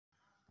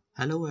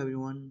Hello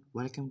everyone,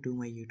 welcome to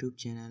my YouTube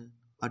channel.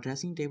 A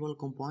dressing table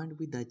combined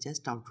with a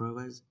chest of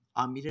drawers,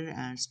 a mirror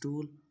and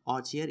stool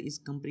or chair is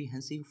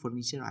comprehensive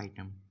furniture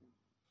item.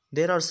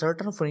 There are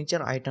certain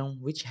furniture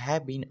items which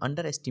have been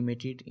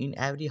underestimated in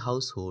every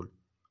household.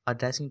 A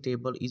dressing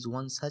table is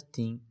one such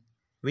thing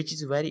which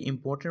is very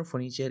important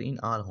furniture in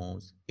all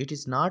homes. It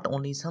is not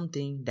only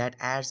something that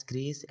adds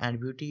grace and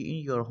beauty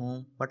in your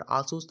home but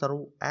also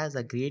serves as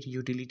a great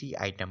utility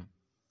item.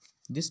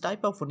 This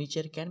type of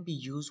furniture can be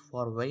used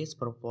for various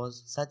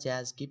purposes such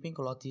as keeping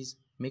clothes,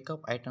 makeup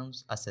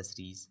items,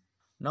 accessories.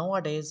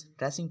 Nowadays,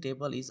 dressing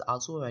table is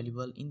also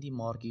available in the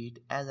market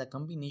as a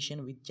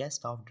combination with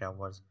chest of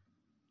drawers.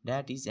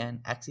 That is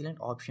an excellent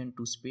option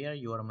to spare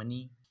your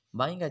money.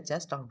 Buying a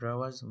chest of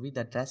drawers with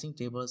a dressing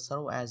table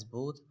serve as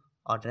both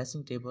a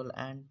dressing table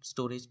and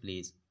storage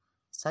place.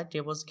 Such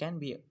tables can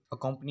be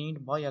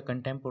accompanied by a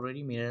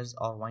contemporary mirrors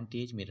or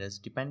vintage mirrors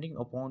depending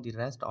upon the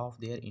rest of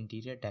their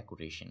interior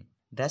decoration.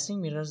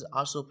 Dressing mirrors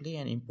also play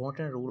an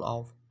important role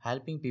of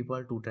helping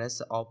people to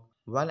dress up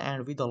well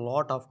and with a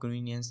lot of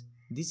convenience.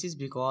 This is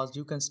because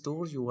you can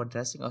store your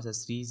dressing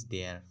accessories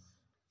there.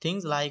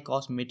 Things like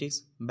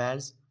cosmetics,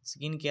 belts,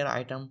 skincare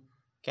items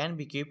can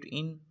be kept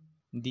in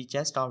the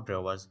chest of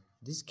drawers.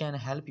 This can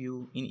help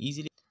you in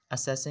easily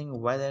assessing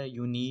whether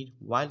you need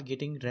while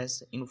getting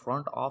dressed in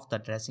front of the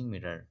dressing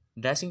mirror.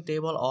 Dressing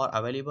tables are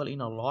available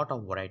in a lot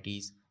of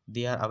varieties.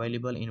 They are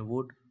available in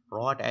wood,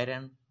 wrought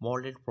iron,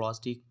 molded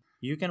plastic.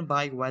 You can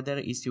buy whether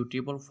is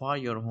suitable for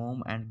your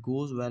home and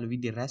goes well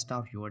with the rest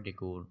of your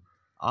decor.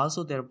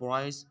 Also, their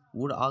price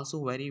would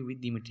also vary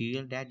with the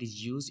material that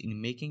is used in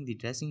making the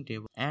dressing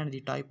table and the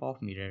type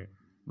of mirror.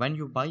 When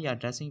you buy a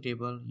dressing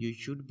table, you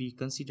should be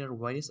consider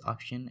various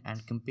options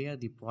and compare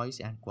the price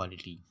and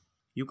quality.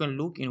 You can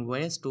look in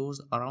various stores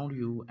around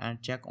you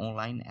and check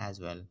online as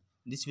well.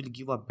 This will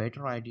give a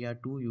better idea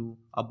to you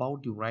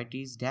about the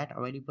varieties that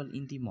are available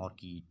in the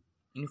market.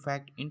 In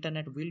fact,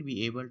 internet will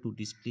be able to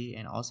display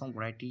an awesome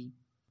variety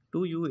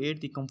to you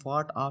at the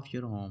comfort of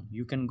your home.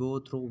 You can go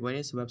through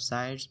various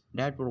websites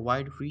that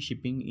provide free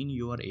shipping in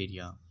your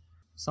area.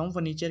 Some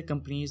furniture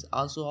companies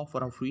also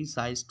offer a free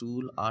size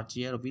stool or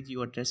chair with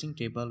your dressing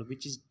table,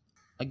 which is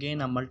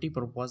again a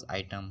multi-purpose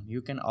item.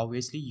 You can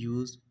obviously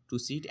use to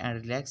sit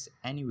and relax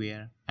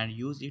anywhere and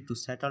use it to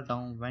settle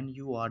down when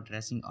you are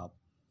dressing up.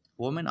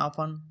 Women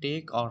often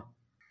take our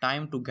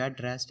time to get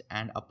dressed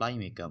and apply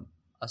makeup.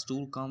 A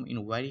stool comes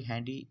in very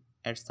handy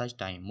at such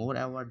time.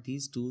 Moreover,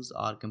 these stools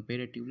are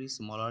comparatively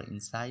smaller in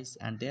size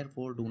and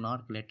therefore do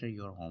not clutter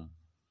your home.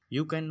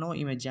 You can now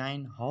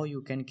imagine how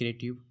you can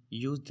creative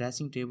use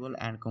dressing table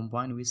and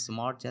combine with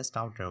smart chest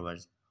out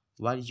drawers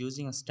while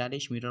using a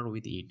stylish mirror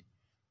with it.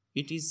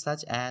 It is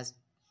such as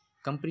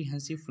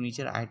comprehensive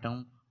furniture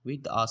item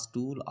with a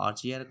stool or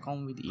chair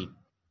come with it.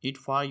 It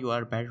for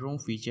your bedroom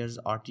features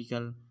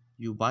article.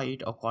 You buy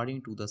it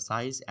according to the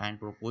size and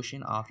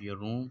proportion of your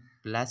room,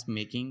 less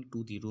making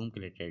to the room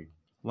cluttered.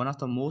 One of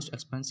the most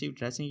expensive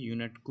dressing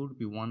unit could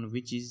be one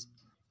which is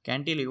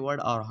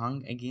cantilevered or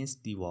hung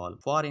against the wall.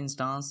 For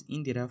instance,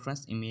 in the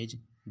reference image,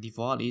 the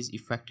wall is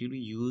effectively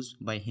used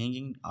by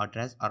hanging a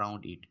dress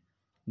around it.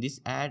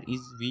 This adds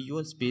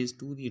visual space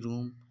to the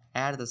room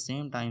at the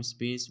same time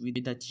space with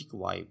a chic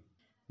vibe.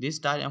 This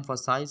style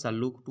emphasizes a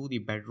look to the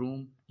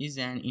bedroom is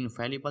an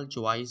infallible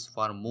choice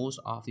for most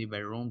of the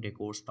bedroom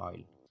decor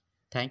style.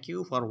 Thank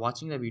you for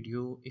watching the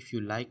video. If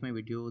you like my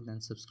video then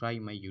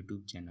subscribe my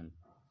YouTube channel.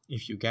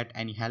 If you get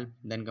any help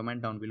then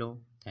comment down below.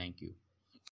 Thank you.